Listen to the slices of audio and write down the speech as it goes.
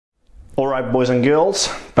Alright boys and girls,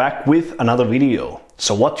 back with another video.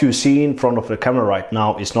 So what you see in front of the camera right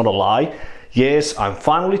now is not a lie. Yes, I'm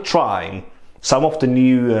finally trying some of the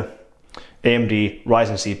new AMD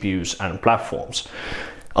Ryzen CPUs and platforms.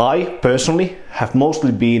 I personally have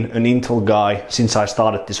mostly been an Intel guy since I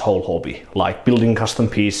started this whole hobby, like building custom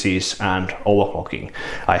PCs and overclocking.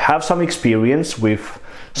 I have some experience with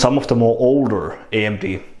some of the more older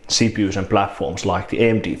AMD CPUs and platforms like the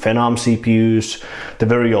AMD Phenom CPUs, the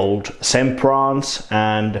very old Semprans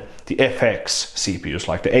and the FX CPUs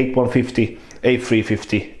like the 8150,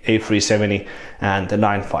 A350, A370 and the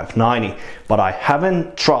 9590. But I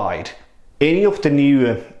haven't tried any of the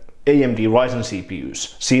new AMD Ryzen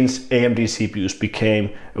CPUs since AMD CPUs became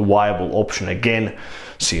a viable option again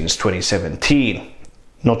since 2017.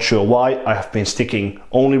 Not sure why, I have been sticking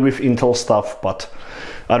only with Intel stuff, but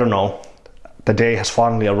I don't know. The day has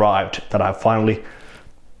finally arrived that I finally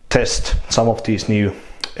test some of these new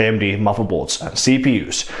AMD motherboards and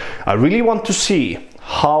CPUs. I really want to see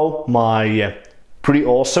how my pretty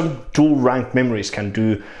awesome dual ranked memories can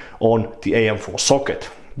do on the AM4 socket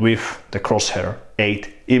with the Crosshair VIII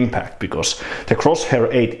Impact, because the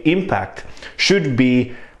Crosshair VIII Impact should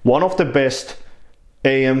be one of the best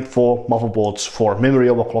AM4 motherboards for memory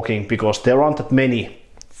overclocking, because there aren't that many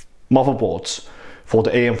motherboards for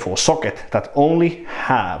the AM4 socket that only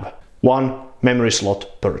have one memory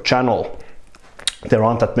slot per channel. There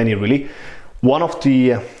aren't that many really. One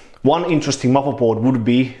interesting motherboard would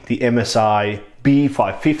be the MSI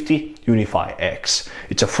B550 Unify X.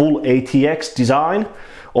 It's a full ATX design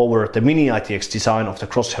over the Mini-DTX design of the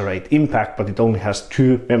Crosshair VIII Impact, but it only has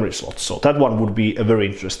two memory slots. So that one would be a very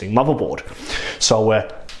interesting motherboard. So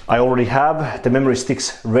I already have the memory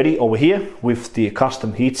sticks ready over here with the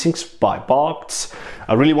custom heatsinks by Barks.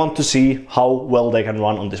 I really want to see how well they can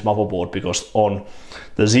run on this motherboard, because on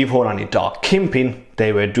the Z490 Dark Kingpin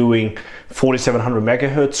they were doing 4700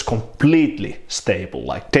 MHz completely stable,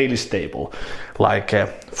 like daily stable, like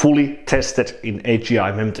fully tested in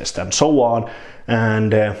AGI memtest and so on,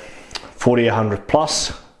 and 4800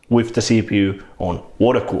 plus with the CPU on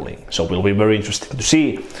water cooling. So it will be very interesting to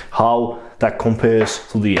see how that compares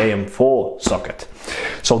to the AM4 socket.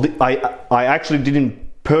 So I actually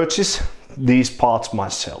didn't purchase these parts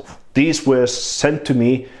myself. These were sent to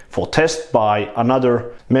me for test by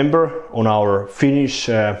another member on our Finnish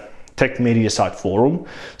tech media site forum.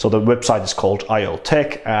 So the website is called IO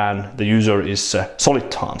Tech and the user is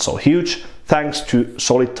Solidton. So huge thanks to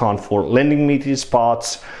Solidton for lending me these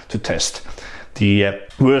parts to test. The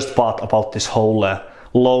worst part about this whole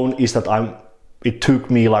loan is that it took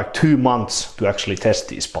me like 2 months to actually test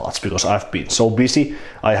these parts, because I've been so busy.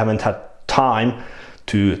 I haven't had time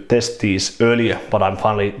to test these earlier, but I'm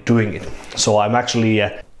finally doing it. So I'm actually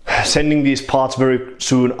sending these parts very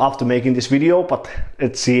soon after making this video, but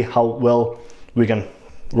let's see how well we can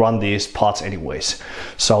run these parts anyways.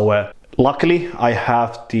 So luckily I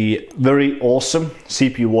have the very awesome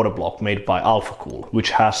CPU water block made by AlphaCool, which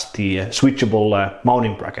has the switchable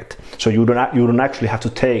mounting bracket. So you don't actually have to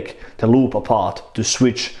take the loop apart to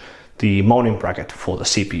switch the mounting bracket for the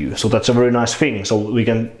CPU. So that's a very nice thing. So we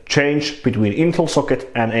can change between Intel socket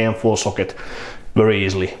and AM4 socket very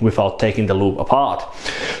easily without taking the loop apart.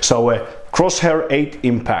 So Crosshair VIII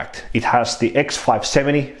Impact, it has the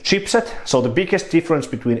X570 chipset. So the biggest difference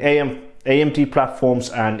between AMD platforms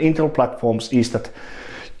and Intel platforms is that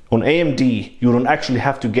on AMD you don't actually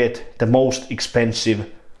have to get the most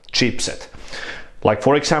expensive chipset. Like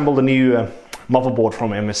for example the new motherboard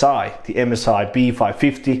from MSI, the MSI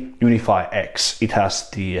B550 Unify X. It has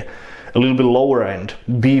a little bit lower end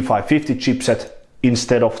B550 chipset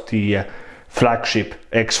instead of the flagship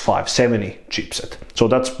X570 chipset. So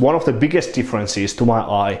that's one of the biggest differences to my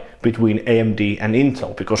eye between AMD and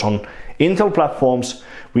Intel, because on Intel platforms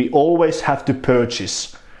we always have to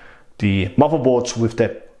purchase the motherboards with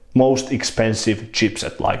the most expensive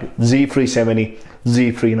chipset, like Z370,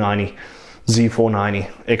 Z390, Z490,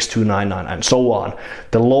 X299 and so on.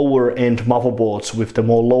 The lower end motherboards with the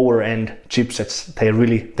more lower end chipsets,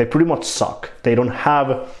 they pretty much suck. They don't have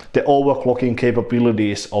the overclocking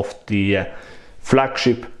capabilities of the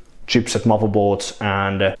flagship chipset motherboards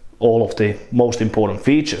and all of the most important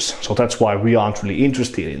features. So that's why we aren't really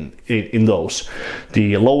interested in those.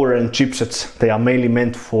 The lower end chipsets, they are mainly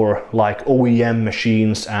meant for like OEM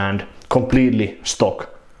machines and completely stock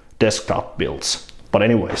desktop builds. But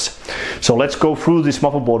anyways, so let's go through this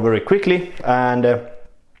motherboard very quickly and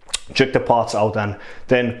check the parts out, and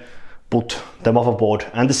then put the motherboard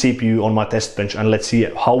and the CPU on my test bench, and let's see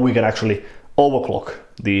how we can actually overclock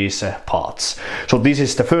these parts. So this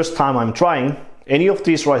is the first time I'm trying any of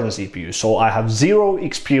these Ryzen CPUs, so I have zero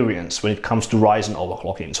experience when it comes to Ryzen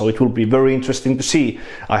overclocking, so it will be very interesting to see.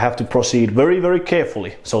 I have to proceed very, very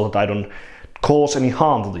carefully so that I don't cause any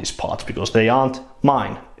harm to these parts, because they aren't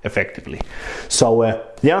mine effectively. So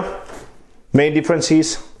yeah, main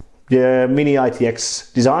differences: the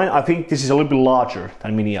Mini-DTX design. I think this is a little bit larger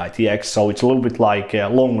than Mini-DTX, so it's a little bit like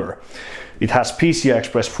longer. It has PCI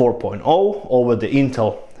Express 4.0 over the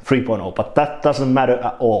Intel 3.0, but that doesn't matter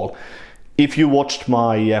at all. If you watched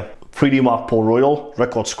my 3D Mark Pro Royal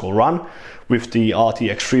record score run with the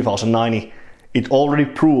RTX 3090, it already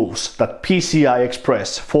proves that PCI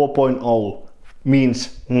Express 4.0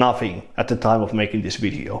 means nothing at the time of making this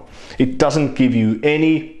video. It doesn't give you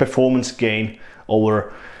any performance gain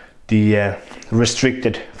over the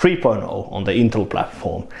restricted 3.0 on the Intel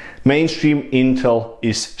platform. Mainstream Intel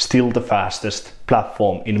is still the fastest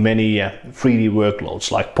platform in many 3D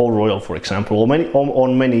workloads, like Pro Royal, for example, or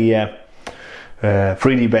on many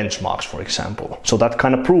 3D benchmarks, for example. So that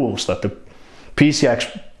kind of proves that the PCI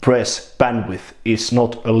Express bandwidth is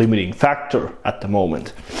not a limiting factor at the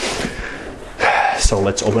moment. So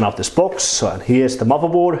let's open up this box, and here's the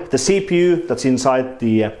motherboard. The CPU that's inside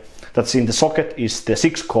that's in the socket is the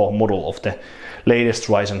 6-core model of the latest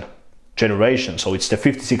Ryzen generation, so it's the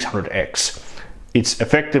 5600X. It's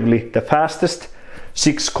effectively the fastest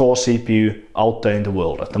 6-core CPU out there in the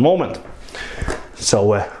world at the moment.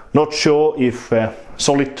 So not sure if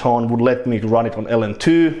Solidton would let me run it on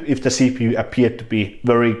LN2 if the CPU appeared to be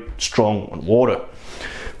very strong on water,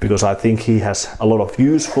 because I think he has a lot of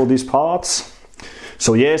use for these parts.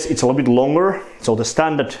 So yes, it's a little bit longer. So the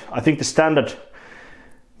standard, I think the standard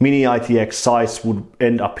Mini-DTX size would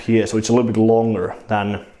end up here, so it's a little bit longer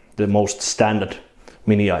than the most standard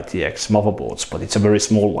Mini-DTX motherboards, but it's a very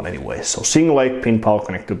small one anyway. So single 8-pin power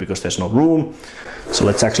connector because there's no room. So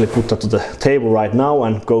let's actually put that to the table right now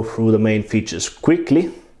and go through the main features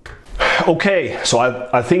quickly. Okay, so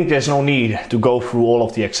I think there's no need to go through all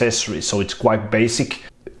of the accessories, so it's quite basic.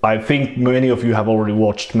 I think many of you have already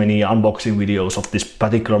watched many unboxing videos of this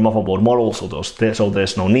particular motherboard model, so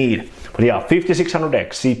there's no need. But yeah,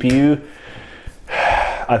 5600X CPU.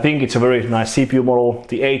 I think it's a very nice CPU model.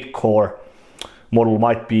 The 8-core model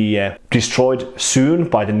might be destroyed soon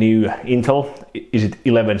by the new Intel. Is it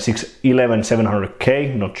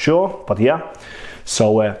 11700K? Not sure, but yeah.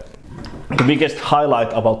 So the biggest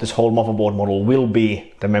highlight about this whole motherboard model will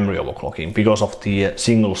be the memory overclocking because of the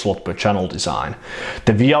single slot per channel design.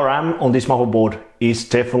 The VRM on this motherboard is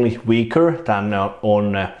definitely weaker than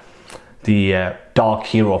on the Dark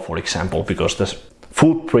Hero, for example, because the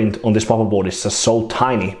footprint on this motherboard is just so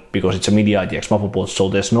tiny because it's a Mini-DTX motherboard, so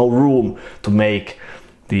there's no room to make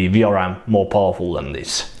the VRM more powerful than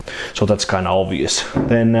this. So that's kind of obvious.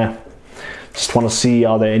 Then just want to see,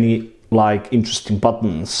 are there any like interesting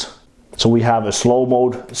buttons? So we have a slow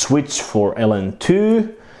mode switch for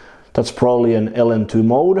LN2. That's probably an LN2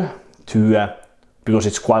 mode because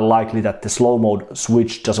it's quite likely that the slow mode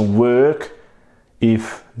switch doesn't work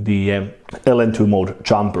if the LN2 mode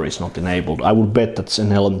jumper is not enabled. I would bet that's an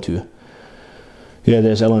LN2. Yeah,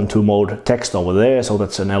 there's LN2 mode text over there, so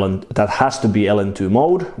that's that has to be LN2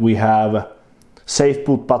 mode. We have a safe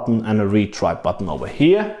boot button and a retry button over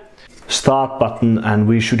here. Start button, and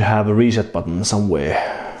we should have a reset button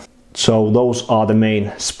somewhere. So those are the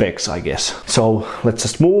main specs, I guess. So let's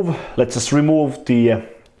just remove the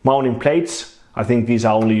mounting plates. I think these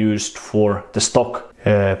are only used for the stock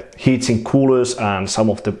heatsink coolers and some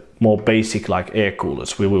of the more basic like air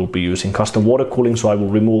coolers. We will be using custom water cooling, so I will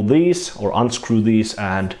remove these or unscrew these,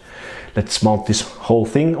 and let's mount this whole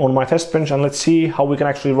thing on my test bench, and let's see how we can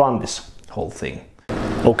actually run this whole thing.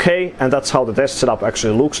 Okay, and that's how the test setup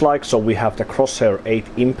actually looks like. So we have the Crosshair VIII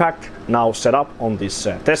Impact now set up on this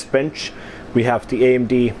test bench. We have the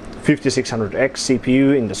AMD 5600X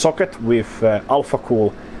CPU in the socket with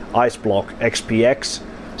AlphaCool IceBlock XPX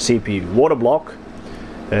CPU water block,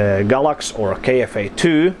 Galax or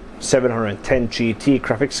KFA2 710 GT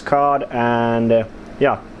graphics card, and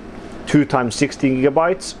yeah, 2x16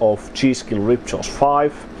 GB of G.Skill Ripjaws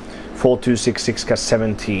 5,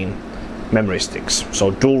 4266K17 memory sticks.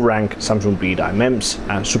 So dual rank Samsung BDI MEMS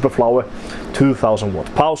and Superflower 2000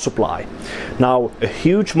 watt power supply. Now a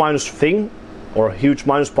huge minus thing, or a huge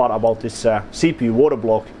minus part about this CPU water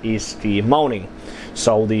block is the mounting.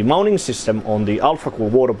 So the mounting system on the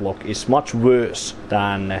AlphaCool water block is much worse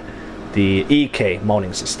than the EK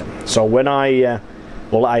mounting system. So when I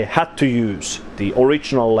had to use the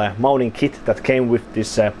original mounting kit that came with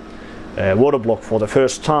this water block for the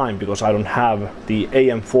first time, because I don't have the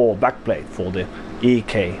AM4 backplate for the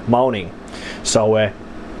EK mounting. So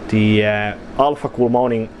the AlphaCool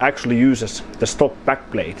mounting actually uses the stock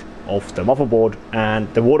backplate of the motherboard,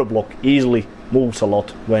 and the water block easily moves a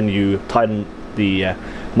lot when you tighten the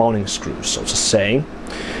mounting screws, so just saying.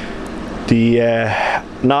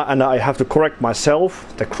 Now, and I have to correct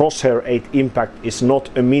myself, the Crosshair VIII Impact is not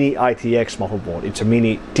a Mini-DTX motherboard, it's a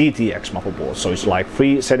Mini-DTX motherboard, so it's like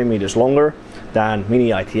 3 centimeters longer than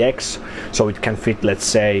Mini-DTX, so it can fit, let's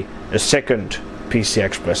say, a second PCI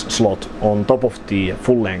Express slot on top of the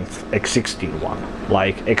full-length X16 one,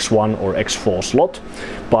 like X1 or X4 slot,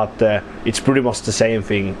 but it's pretty much the same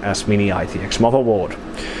thing as Mini-DTX motherboard.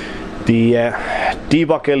 The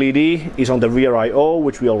debug LED is on the rear I/O,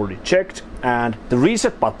 which we already checked, and the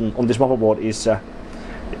reset button on this motherboard is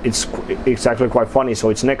it's actually quite funny. So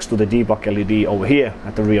it's next to the debug LED over here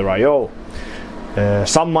at the rear I/O.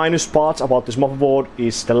 Some minus parts about this motherboard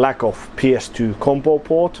is the lack of PS2 combo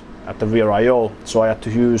port at the rear I/O. So I had to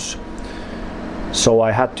use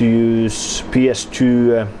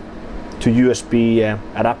PS2 to USB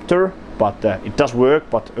adapter, but it does work.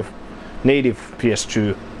 But a native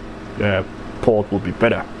PS2 port will be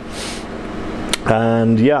better.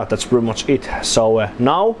 And yeah, that's pretty much it. So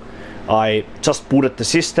now I just booted the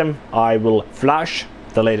system. I will flash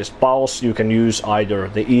the latest BIOS. You can use either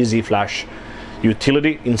the Easy Flash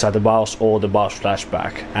utility inside the BIOS or the BIOS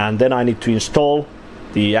flashback, and then I need to install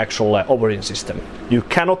the actual operating system. You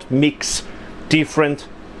cannot mix different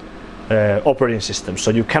operating systems,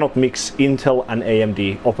 so you cannot mix Intel and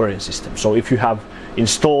AMD operating system. So if you have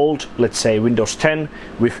installed, let's say, Windows 10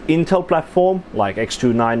 with Intel platform like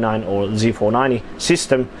X299 or Z490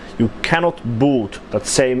 system, you cannot boot that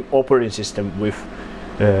same operating system with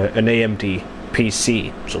an AMD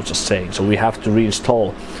PC, so just saying. So we have to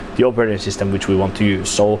reinstall the operating system which we want to use.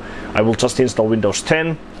 So I will just install Windows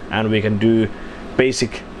 10 and we can do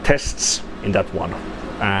basic tests in that one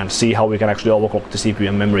and see how we can actually overclock the CPU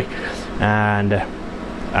and memory, and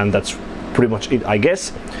that's pretty much it, I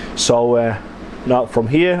guess. So now from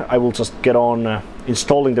here I will just get on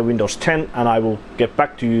installing the Windows 10, and I will get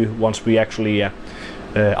back to you once we actually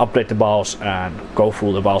update the BIOS and go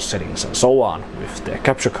through the BIOS settings and so on with the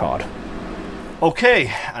capture card.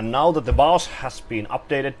 Okay, and now that the BIOS has been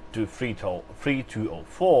updated to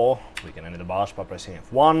 3204, we can enter the BIOS by pressing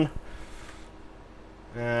F1.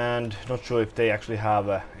 And not sure if they actually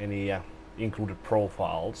have any included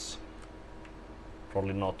profiles.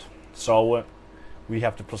 Probably not. So we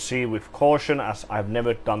have to proceed with caution, as I've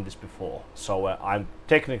never done this before. So I'm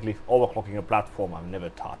technically overclocking a platform I've never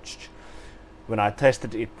touched. When I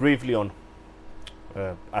tested it briefly on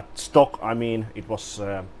at stock, I mean, it was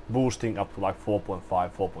boosting up to like 4.5,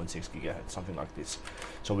 4.6 gigahertz, something like this.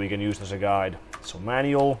 So we can use it as a guide. So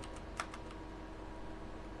manual.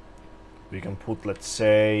 We can put, let's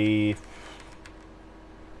say,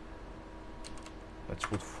 let's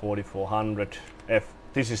put 4400 F.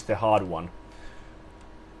 This is the hard one,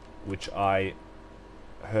 which I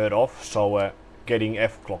heard of. So getting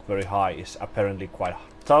F clock very high is apparently quite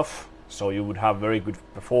tough. So you would have very good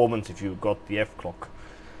performance if you got the F clock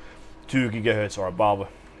 2 gigahertz or above.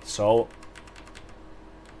 So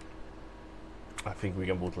I think we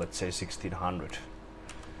can put, let's say, 1600.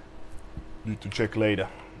 Need to check later.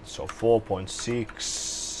 So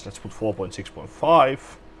 4.6, let's put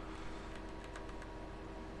 4.6.5.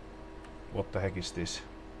 What the heck is this?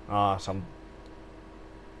 Some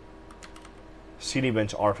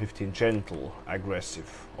Cinebench R15 gentle,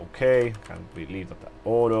 aggressive. Okay, can we leave that at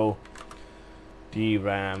auto?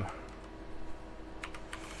 DRAM.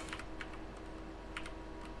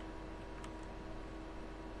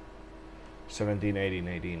 $17, $18,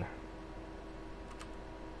 $18.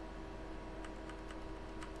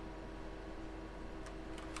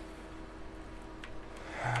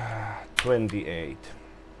 28.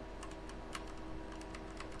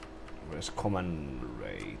 Where's command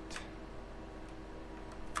rate?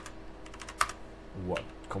 What?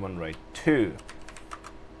 Command rate 2.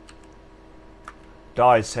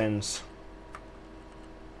 Die sense.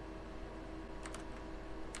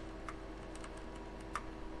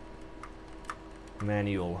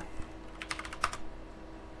 Manual.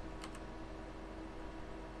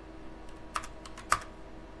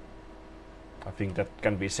 I think that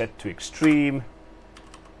can be set to extreme,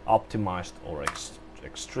 optimized, or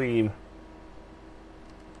extreme.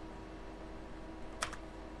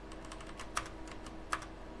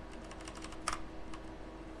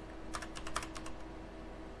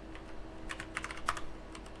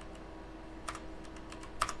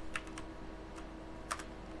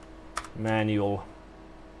 Manual.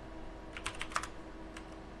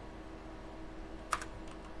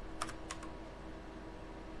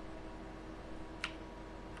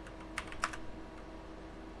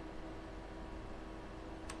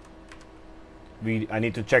 I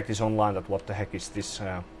need to check this online, that what the heck is this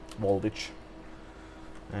voltage.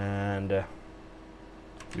 And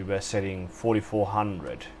we were setting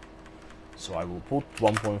 4400, so I will put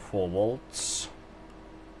 1.4 volts.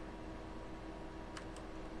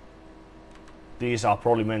 These are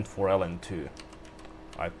probably meant for LN2,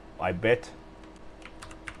 I bet.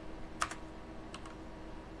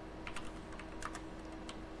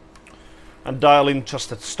 And dial in just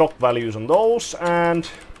the stock values on those, and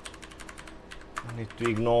I need to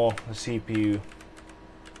ignore the CPU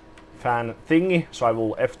fan thingy, so I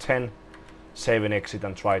will F10, save and exit,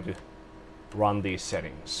 and try to run these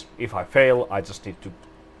settings. If I fail, I just need to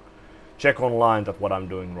check online that what I'm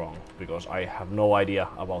doing wrong, because I have no idea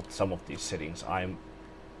about some of these settings. I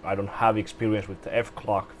don't have experience with the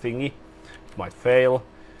overclock thingy. It might fail.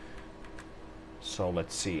 So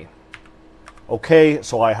let's see. Okay,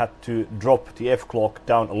 so I had to drop the overclock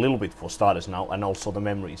down a little bit for starters now, and also the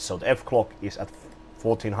memory. So the overclock is at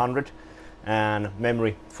 1400 and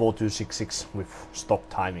memory 4266 with stop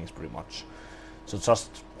timings pretty much. So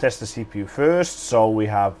just test the CPU first. So we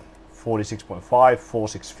have 46.5,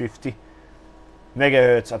 4650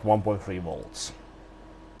 megahertz at 1.3 volts.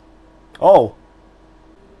 Oh,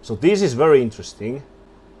 so this is very interesting.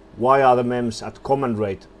 Why are the MEMS at command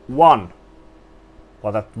rate 1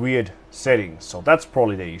 but at weird settings? So that's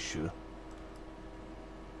probably the issue.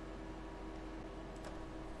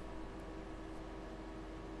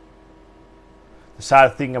 The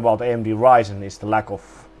sad thing about AMD Ryzen is the lack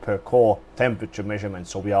of per core temperature measurement,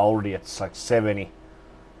 so we are already at like 70.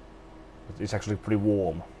 It's actually pretty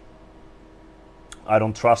warm. I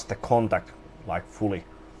don't trust the contact like fully,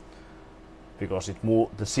 because the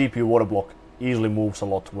CPU water block easily moves a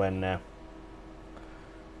lot when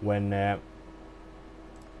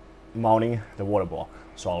mounting the water block.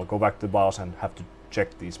 So I'll go back to the BIOS and have to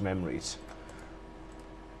check these memories.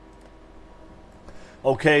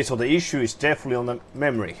 Okay, so the issue is definitely on the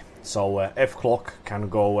memory. So F-clock can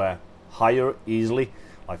go higher easily,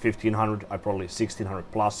 like 1500, probably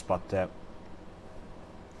 1600 plus, but the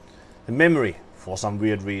memory, for some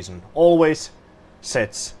weird reason, always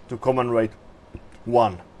sets to command rate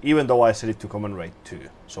 1, even though I set it to command rate 2.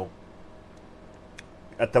 So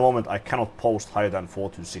at the moment I cannot post higher than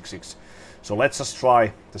 4266. So let's just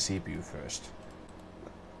try the CPU first.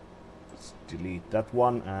 Let's delete that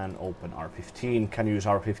one and open R15. Can use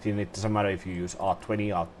R15, it doesn't matter if you use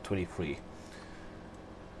R20 or R23.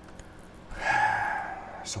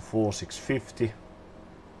 So 4650.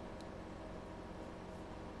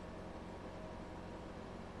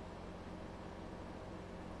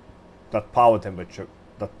 That power temperature,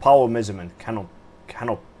 that power measurement cannot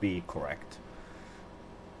be correct,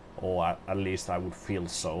 or at least I would feel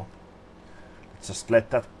so. Let's just let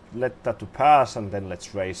that to pass, and then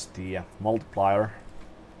let's raise the multiplier,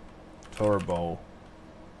 turbo.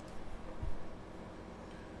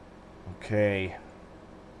 Okay,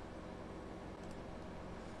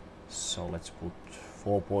 so let's put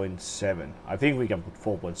 4.7. I think we can put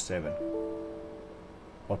 4.7.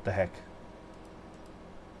 What the heck?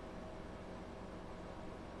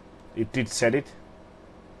 It did set it.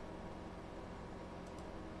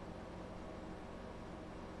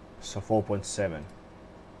 So 4.7.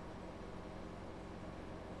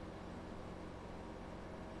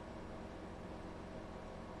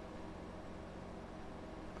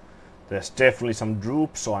 There's definitely some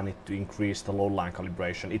droop, so I need to increase the load line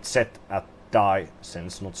calibration. It's set at die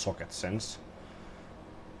sense, not socket sense.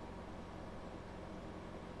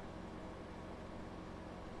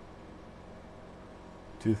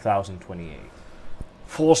 $2,028.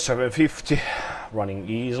 4750 running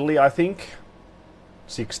easily, I think.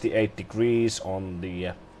 68 degrees on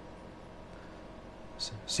the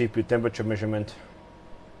CPU temperature measurement.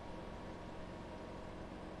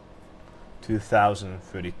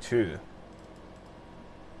 2032.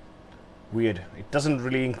 Weird, it doesn't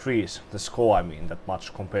really increase the score, I mean, that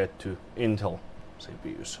much compared to Intel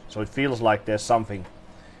CPUs. So it feels like there's something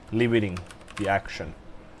limiting the action.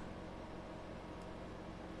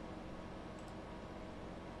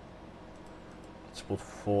 Let's put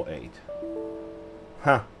 4.8.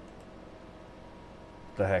 Huh.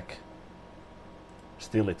 The heck.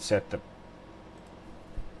 Still it's set the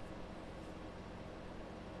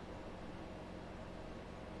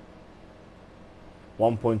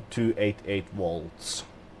 1.288 volts.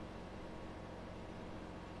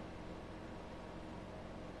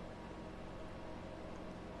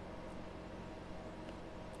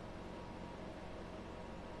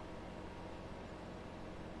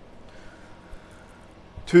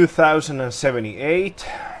 $2,078.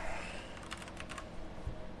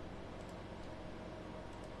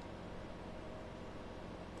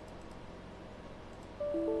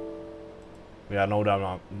 Yeah,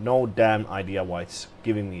 no damn idea why it's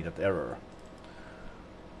giving me that error.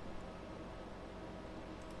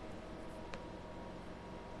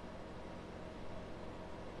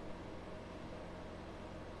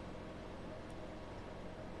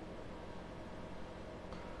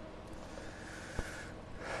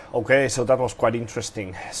 Okay, so that was quite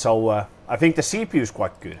interesting. So I think the CPU is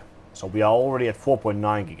quite good. So we are already at 4.9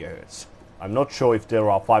 gigahertz. I'm not sure if there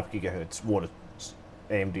are 5 gigahertz water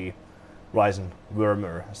AMD Ryzen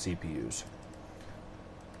Warmer CPUs.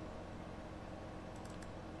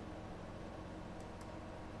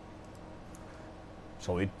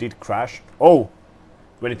 So it did crash. Oh,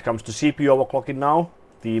 when it comes to CPU overclocking now,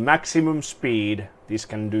 the maximum speed this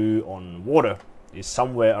can do on water is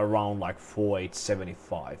somewhere around like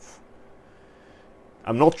 4875.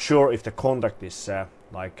 I'm not sure if the contact is the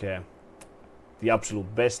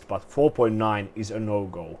absolute best, but 4.9 is a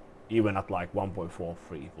no-go, even at like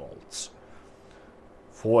 1.43 volts.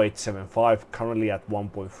 4875 currently at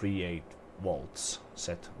 1.38 volts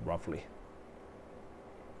set roughly.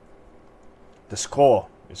 The score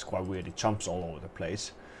is quite weird, it jumps all over the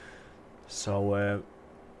place. So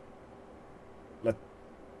let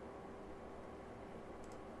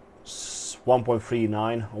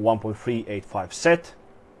 1.39 or 1.385 set,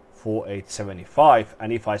 4875,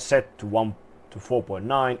 and if I set to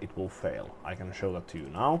 4.9 it will fail. I can show that to you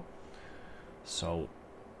now. So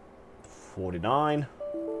 49,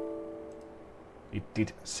 it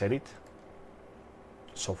did set it,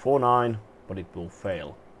 so 49, but it will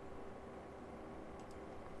fail.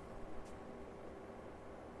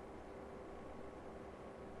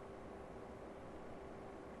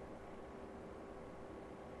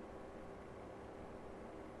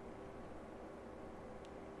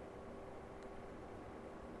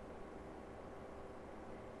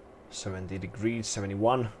 $70 degrees,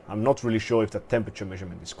 71. I'm not really sure if the temperature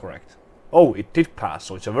measurement is correct. Oh, it did pass,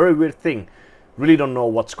 so it's a very weird thing. Really don't know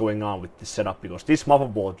what's going on with this setup, because this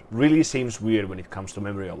motherboard really seems weird when it comes to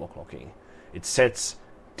memory overclocking. It sets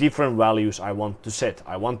different values I want to set.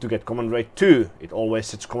 I want to get command rate 2, it always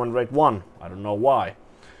sets command rate 1. I don't know why.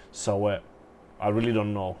 So I really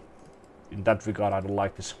don't know. In that regard, I don't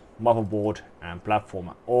like this motherboard and platform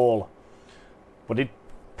at all. But it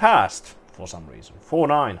passed for some reason.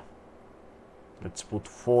 49. Let's put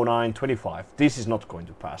 4925. This is not going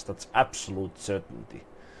to pass. That's absolute certainty.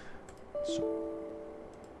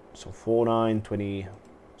 So 4920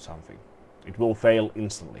 something. It will fail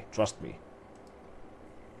instantly. Trust me.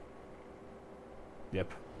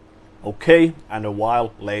 Yep. Okay, and a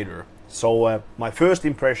while later. So my first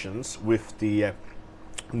impressions with the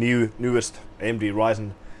newest AMD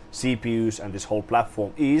Ryzen CPUs and this whole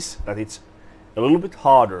platform is that it's a little bit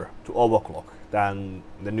harder to overclock than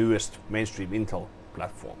the newest mainstream Intel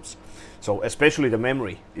platforms. So especially the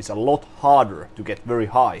memory is a lot harder to get very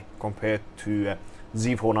high compared to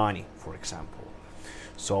Z490, for example.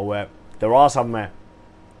 So there are some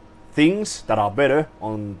things that are better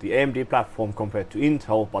on the AMD platform compared to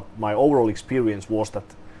Intel, but my overall experience was that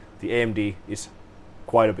the AMD is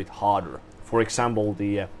quite a bit harder. For example,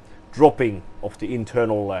 the dropping of the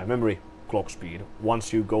internal memory clock speed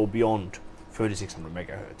once you go beyond 3600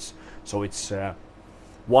 megahertz. So it's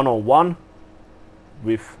 101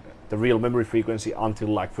 with the real memory frequency until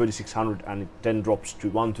like 3600, and it then drops to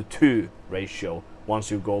 1:2 ratio once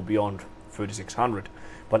you go beyond 3600.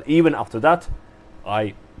 But even after that,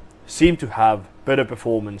 I seem to have better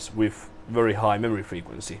performance with very high memory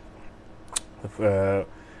frequency.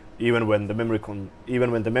 Even when the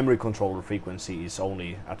memory controller frequency is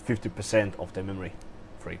only at 50% of the memory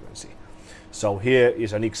frequency. So here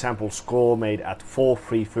is an example score made at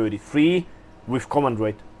 4333 with command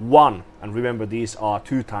rate 1, and remember these are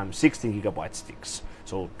 2 times 16 gigabyte sticks.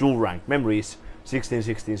 So dual rank memories 16,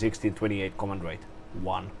 16, 16, 28, command rate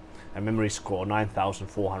 1, and memory score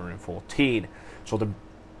 9414. So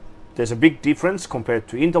there's a big difference compared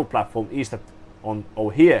to Intel platform is that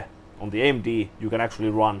here on the AMD you can actually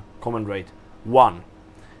run command rate 1,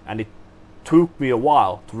 and it took me a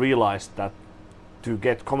while to realize that to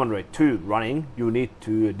get command rate 2 running you need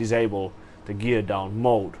to disable the gear down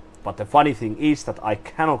mode. But the funny thing is that I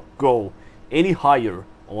cannot go any higher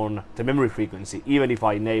on the memory frequency even if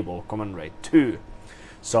I enable command rate 2.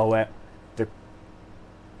 So the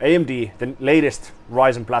AMD, the latest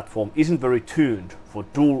Ryzen platform, isn't very tuned for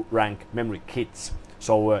dual rank memory kits.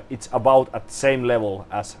 So it's about at the same level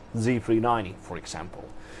as Z390, for example.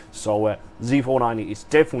 So Z490 is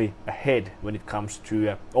definitely ahead when it comes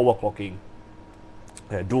to overclocking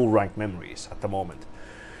dual rank memories at the moment.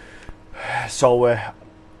 So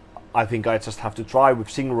I think I just have to try with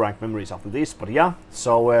single rank memories after this. But yeah,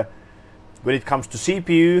 so When it comes to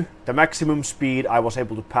CPU, the maximum speed I was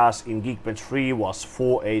able to pass in Geekbench 3 was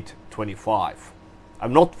 4825.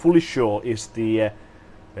 I'm not fully sure is the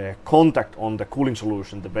contact on the cooling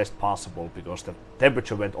solution the best possible, because the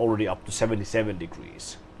temperature went already up to 77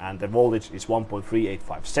 degrees and the voltage is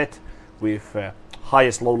 1.385 set with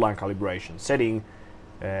highest load line calibration setting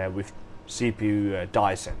with CPU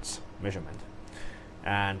die sense measurement.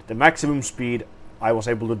 And the maximum speed I was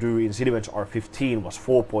able to do in Cinebench R15 was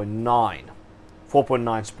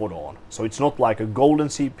 4.9 spot on. So it's not like a golden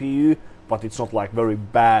CPU, but it's not like very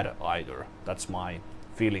bad either. That's my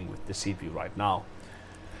feeling with the CPU right now.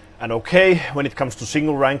 And okay, when it comes to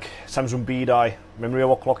single rank, Samsung B-Die, memory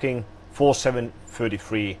overclocking,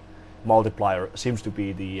 4733 multiplier seems to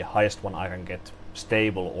be the highest one I can get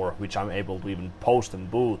stable, or which I'm able to even post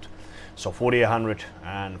and boot. So 4800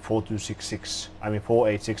 and 4266, I mean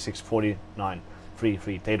 4866,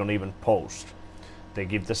 4933, they don't even post. They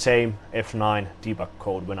give the same F9 debug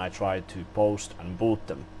code when I try to post and boot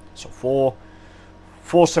them. So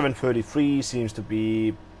 4733 seems to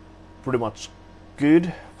be pretty much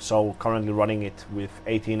good. So currently running it with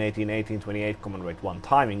 1828 command rate 1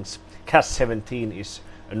 timings. CAS 17 is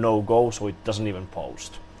a no-go, so it doesn't even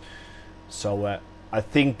post. So I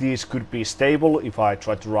think these could be stable if I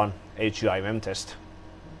try to run HUIMM test,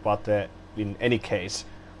 but in any case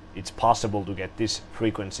it's possible to get this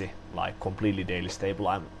frequency like completely daily stable,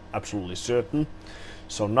 I'm absolutely certain.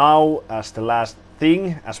 So now, as the last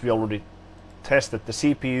thing, as we already tested the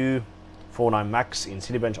CPU 49 Max in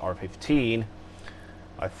Cinebench R15,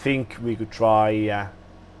 I think we could try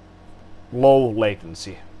low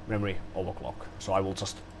latency memory overclock. So I will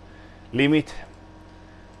just limit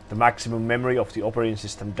the maximum memory of the operating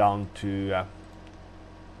system down to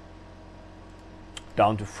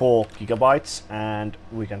 4 gigabytes, and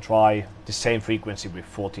we can try the same frequency with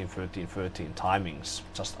 14, 13, 13 timings,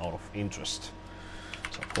 just out of interest.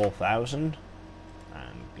 So 4000,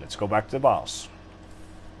 and let's go back to the BIOS.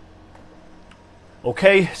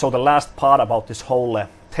 Okay, so the last part about this whole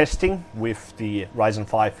testing with the Ryzen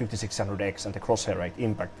 5 5600X and the Crosshair VIII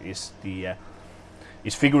Impact is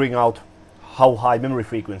figuring out how high memory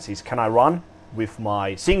frequencies can I run with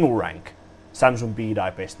my single rank Samsung B-Die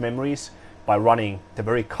based memories by running the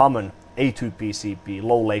very common A2PCP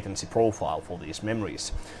low latency profile for these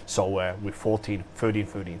memories. So with 14, 13,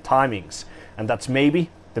 13 timings. And that's maybe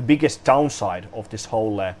the biggest downside of this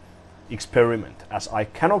whole experiment, as I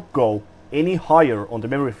cannot go any higher on the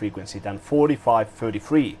memory frequency than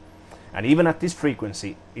 4533. And even at this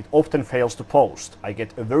frequency, it often fails to post. I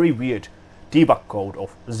get a very weird debug code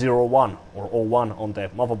of 01 or 01 on the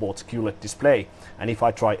motherboard's QLED display. And if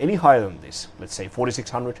I try any higher than this, let's say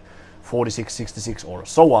 4600, 4666 or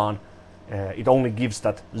so on, it only gives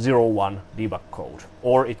that 01 debug code.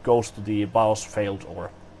 Or it goes to the BIOS failed or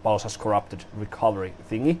BIOS has corrupted recovery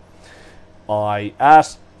thingy. I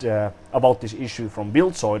asked about this issue from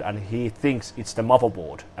Buildzoid, and he thinks it's the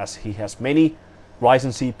motherboard, as he has many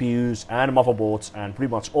Ryzen CPUs and motherboards, and pretty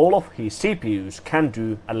much all of his CPUs can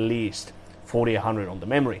do at least 4800 on the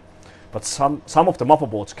memory. But some of the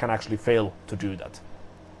motherboards can actually fail to do that.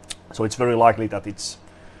 So it's very likely that it's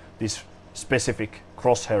this specific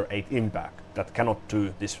Crosshair VIII Impact that cannot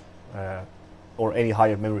do this or any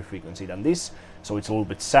higher memory frequency than this. So it's a little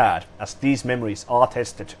bit sad, as these memories are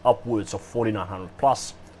tested upwards of 4900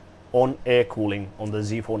 plus on air cooling on the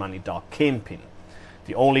Z490 Dark Kingpin.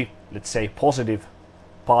 The only, let's say, positive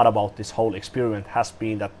part about this whole experiment has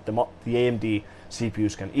been that the AMD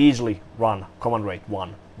CPUs can easily run command rate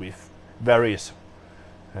 1 with various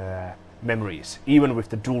memories, even with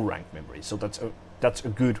the dual rank memories. So that's a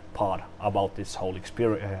good part about this whole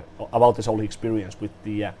experience with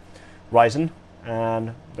the Ryzen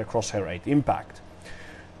and the Crosshair VIII Impact.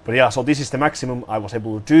 But yeah, so this is the maximum I was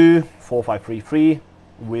able to do, 4533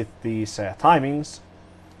 with these timings,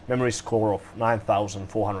 memory score of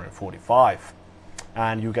 9445,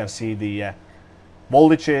 and you can see the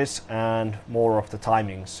voltages and more of the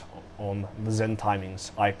timings on the Zen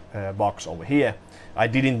timings box over here. I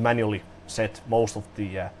didn't manually set most of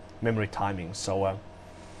the memory timings, so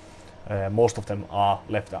most of them are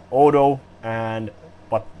left at auto.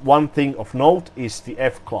 But one thing of note is the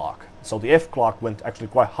F-clock. So the F-clock went actually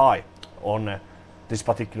quite high on this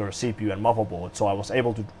particular CPU and motherboard, so I was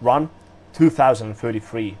able to run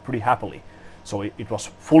 2033 pretty happily. So it was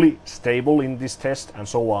fully stable in this test and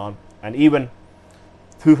so on, and even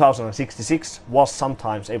 2066 was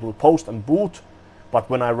sometimes able to post and boot, but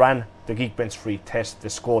when I ran the Geekbench 3 test, the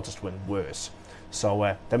score just went worse.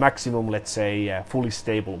 So the maximum, let's say, fully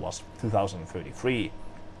stable was 2033.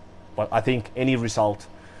 But I think any result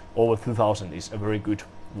over 2000 is a very good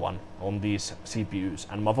one on these CPUs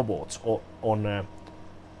and motherboards or on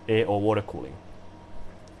air or water cooling.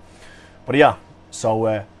 But yeah,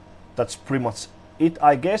 so that's pretty much it,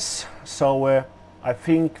 I guess. So I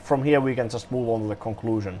think from here we can just move on to the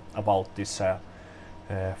conclusion about this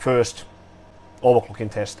first overclocking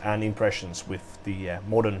test and impressions with the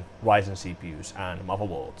modern Ryzen CPUs and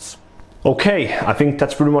motherboards. Okay, I think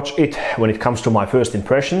that's pretty much it when it comes to my first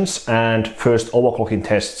impressions and first overclocking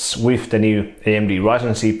tests with the new AMD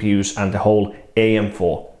Ryzen CPUs and the whole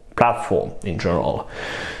AM4 platform in general.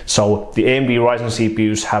 So the AMD Ryzen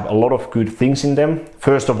CPUs have a lot of good things in them.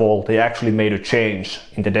 First of all, they actually made a change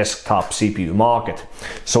in the desktop CPU market.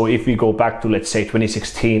 So if we go back to, let's say,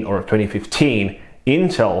 2016 or 2015,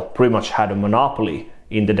 Intel pretty much had a monopoly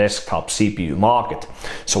in the desktop CPU market.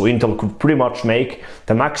 So Intel could pretty much make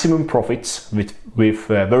the maximum profits with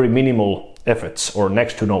very minimal efforts or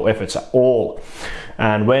next to no efforts at all.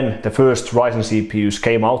 And when the first Ryzen CPUs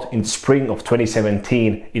came out in the spring of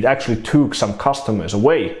 2017, it actually took some customers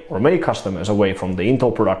away, or many customers away from the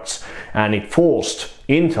Intel products, and it forced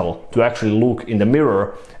Intel to actually look in the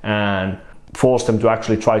mirror and forced them to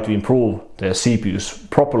actually try to improve their CPUs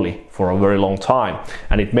properly for a very long time.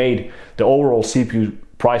 And it made the overall CPU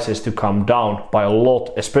prices to come down by a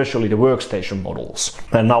lot, especially the workstation models.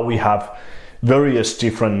 And now we have various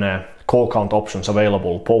different core count options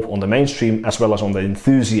available, both on the mainstream as well as on the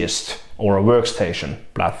enthusiast or workstation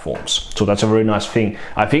platforms. So that's a very nice thing.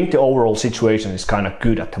 I think the overall situation is kind of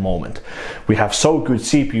good at the moment. We have so good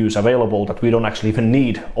CPUs available that we don't actually even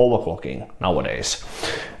need overclocking nowadays.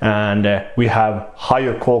 And we have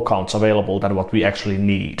higher core counts available than what we actually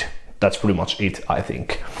need. That's pretty much it, I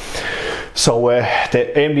think. So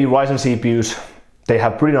the AMD Ryzen CPUs, they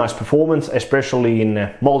have pretty nice performance, especially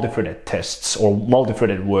in multi-threaded tests or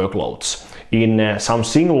multi-threaded workloads. In some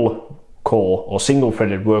single core or single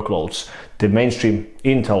threaded workloads, the mainstream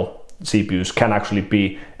Intel CPUs can actually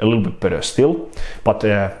be a little bit better still, but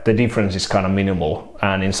the difference is kind of minimal,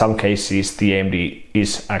 and in some cases the AMD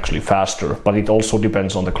is actually faster, but it also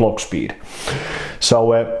depends on the clock speed.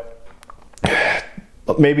 So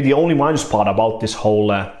maybe the only minus part about this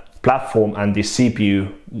whole platform and this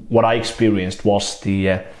CPU, what I experienced was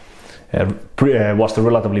the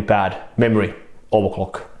relatively bad memory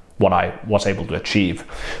overclock what I was able to achieve.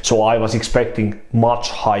 So I was expecting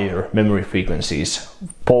much higher memory frequencies,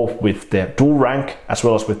 both with the dual rank as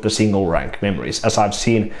well as with the single rank memories, as I've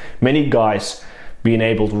seen many guys being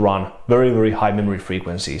able to run very high memory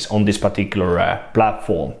frequencies on this particular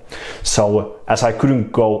platform. So as I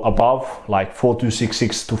couldn't go above like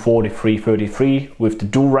 4266 to 4333 with the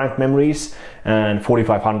dual rank memories and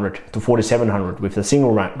 4500 to 4700 with the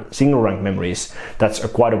single rank memories, that's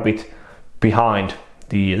quite a bit behind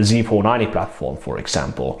the Z490 platform, for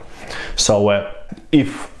example. So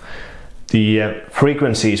if the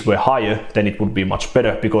frequencies were higher, then it would be much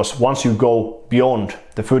better, because once you go beyond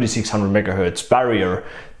the 3600 megahertz barrier,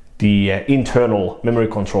 the internal memory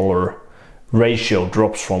controller ratio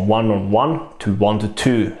drops from 1:1 to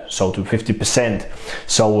 1:2, so to 50%.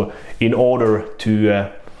 So in order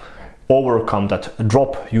to overcome that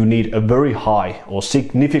drop, you need a very high or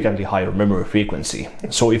significantly higher memory frequency.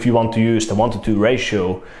 So if you want to use the 1:2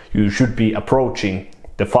 ratio, you should be approaching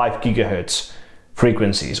the 5 gigahertz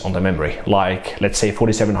frequencies on the memory, like let's say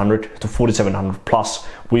 4700 to 4700 plus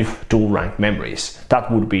with dual rank memories.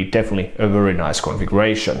 That would be definitely a very nice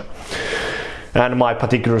configuration. And my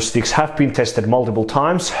particular sticks have been tested multiple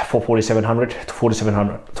times for 4700 to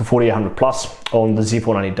 4700 to 4800 plus on the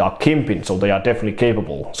Z490 Dark Kingpin, so they are definitely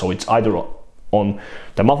capable. So it's either on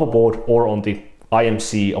the motherboard or on the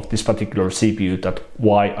IMC of this particular CPU, that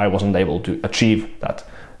why I wasn't able to achieve that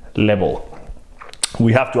level.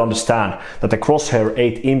 We have to understand that the Crosshair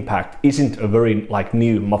VIII Impact isn't a very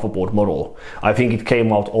new motherboard model. I think it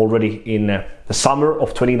came out already in the summer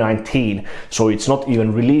of 2019, so it's not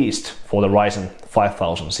even released for the Ryzen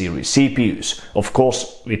 5000 series CPUs. Of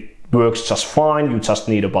course, it works just fine, you just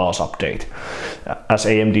need a BIOS update, as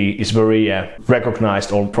AMD is very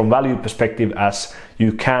recognized or from value perspective, as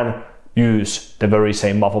you can use the very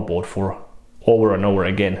same motherboard for over and over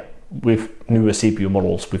again with newer CPU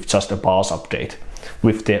models with just a BIOS update.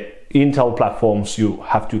 With the Intel platforms, you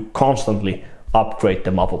have to constantly upgrade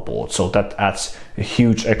the motherboard, so that adds a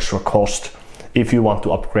huge extra cost if you want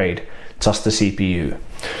to upgrade just the CPU.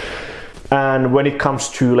 And when it comes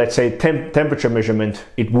to, let's say, temperature measurement,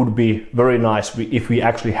 it would be very nice if we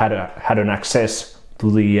actually had an access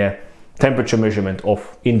to the temperature measurement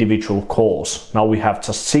of individual cores. Now we have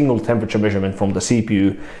just single temperature measurement from the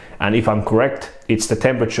CPU, and if I'm correct, it's the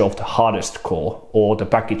temperature of the hardest core or the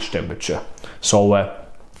package temperature. So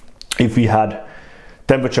if we had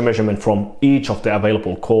temperature measurement from each of the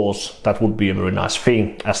available cores, that would be a very nice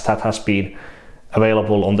thing, as that has been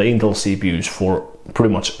available on the Intel CPUs for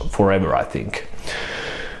pretty much forever, I think.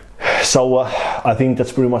 So I think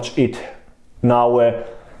that's pretty much it. Now,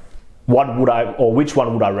 which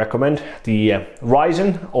one would I recommend? The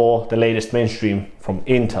Ryzen or the latest mainstream from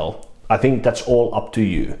Intel? I think that's all up to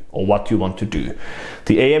you, or what you want to do.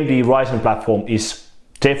 The AMD Ryzen platform is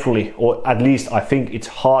definitely, or at least I think it's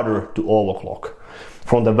harder to overclock.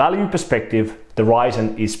 From the value perspective, the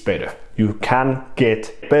Ryzen is better. You can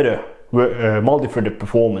get better multi-threaded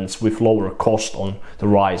performance with lower cost on the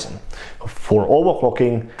Ryzen. For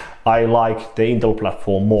overclocking, I like the Intel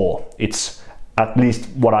platform more. It's at least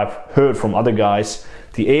what I've heard from other guys.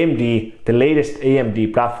 The latest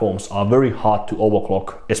AMD platforms are very hard to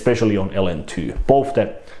overclock, especially on LN2. Both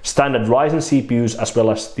the standard Ryzen CPUs as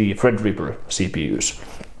well as the Threadripper CPUs.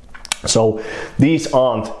 So these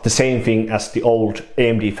aren't the same thing as the old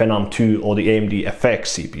AMD Phenom 2 or the AMD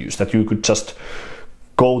FX CPUs that you could just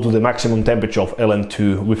go to the maximum temperature of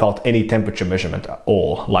LN2 without any temperature measurement at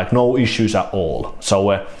all, like no issues at all.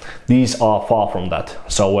 So these are far from that.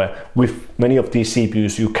 So with many of these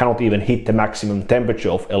CPUs you cannot even hit the maximum temperature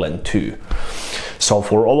of LN2. So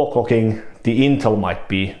for overclocking, the Intel might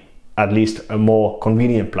be at least a more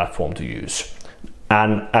convenient platform to use.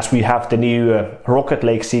 And as we have the new Rocket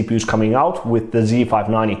Lake CPUs coming out with the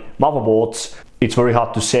Z590 motherboards, it's very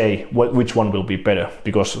hard to say which one will be better,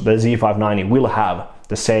 because the Z590 will have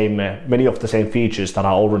the same, many of the same features that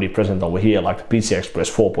are already present over here, like the PCI Express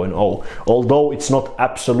 4.0, although it's not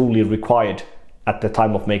absolutely required at the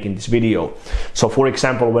time of making this video. So for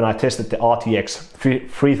example, when I tested the RTX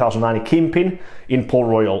 3090 Kimpin in Port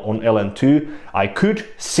Royal on LN2, I could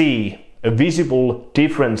see a visible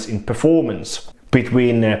difference in performance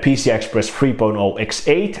between PCI Express 3.0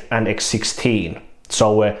 X8 and X16.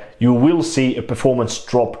 So you will see a performance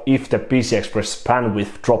drop if the PCI Express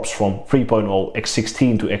bandwidth drops from 3.0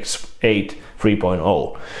 X16 to X8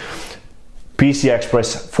 3.0. PCI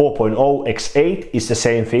Express 4.0 X8 is the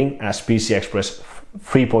same thing as PCI Express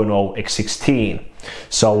 3.0 X16.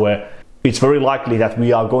 So it's very likely that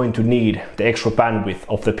we are going to need the extra bandwidth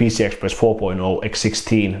of the PCI Express 4.0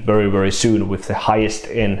 X16 very soon, with the highest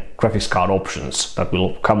end graphics card options that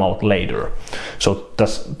will come out later. So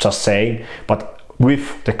that's just saying, but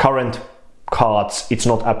with the current cards it's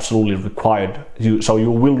not absolutely required. So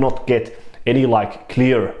you will not get any like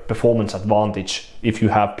clear performance advantage if you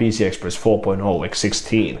have PCI Express 4.0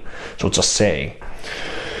 X16. So just saying.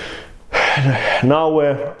 Now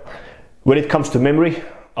when it comes to memory,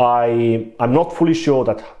 I'm not fully sure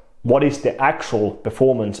that what is the actual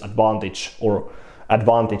performance advantage or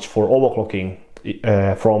advantage for overclocking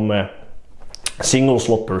from single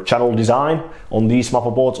slot per channel design on these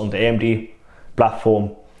motherboards on the AMD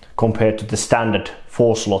platform compared to the standard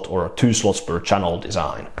 4 slot or 2 slots per channel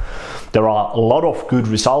design. There are a lot of good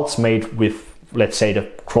results made with, let's say, the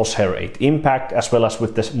Crosshair VIII Impact, as well as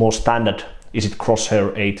with the more standard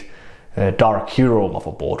Crosshair VIII Dark Hero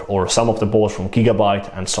motherboard, or some of the boards from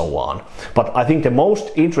Gigabyte and so on. But I think the most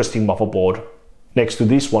interesting motherboard next to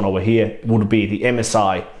this one over here would be the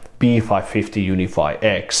MSI B550 Unify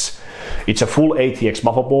X. It's a full ATX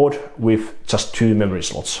motherboard with just 2 memory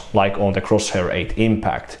slots, like on the Crosshair VIII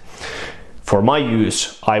Impact. For my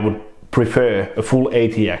use, I would prefer a full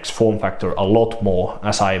ATX form factor a lot more,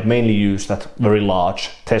 as I mainly use that very large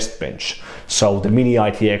test bench. So the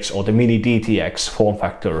Mini-DTX or the Mini-DTX form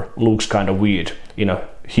factor looks kind of weird in a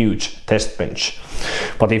huge test bench.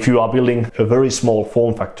 But if you are building a very small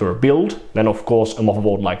form factor build, then of course a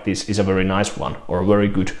motherboard like this is a very nice one, or a very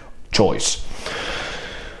good choice.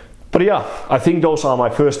 But yeah, I think those are my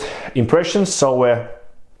first impressions. So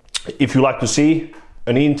if you like to see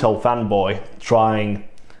an Intel fanboy trying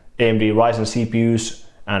AMD Ryzen CPUs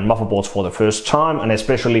and motherboards for the first time, and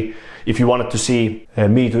especially if you wanted to see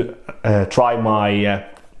me to try my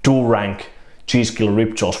dual rank G-Skill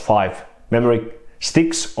Ripjaws 5 memory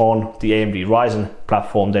sticks on the AMD Ryzen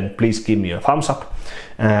platform, then please give me a thumbs up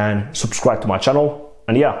and subscribe to my channel.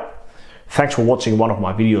 And yeah, thanks for watching one of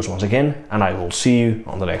my videos once again, and I will see you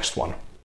on the next one.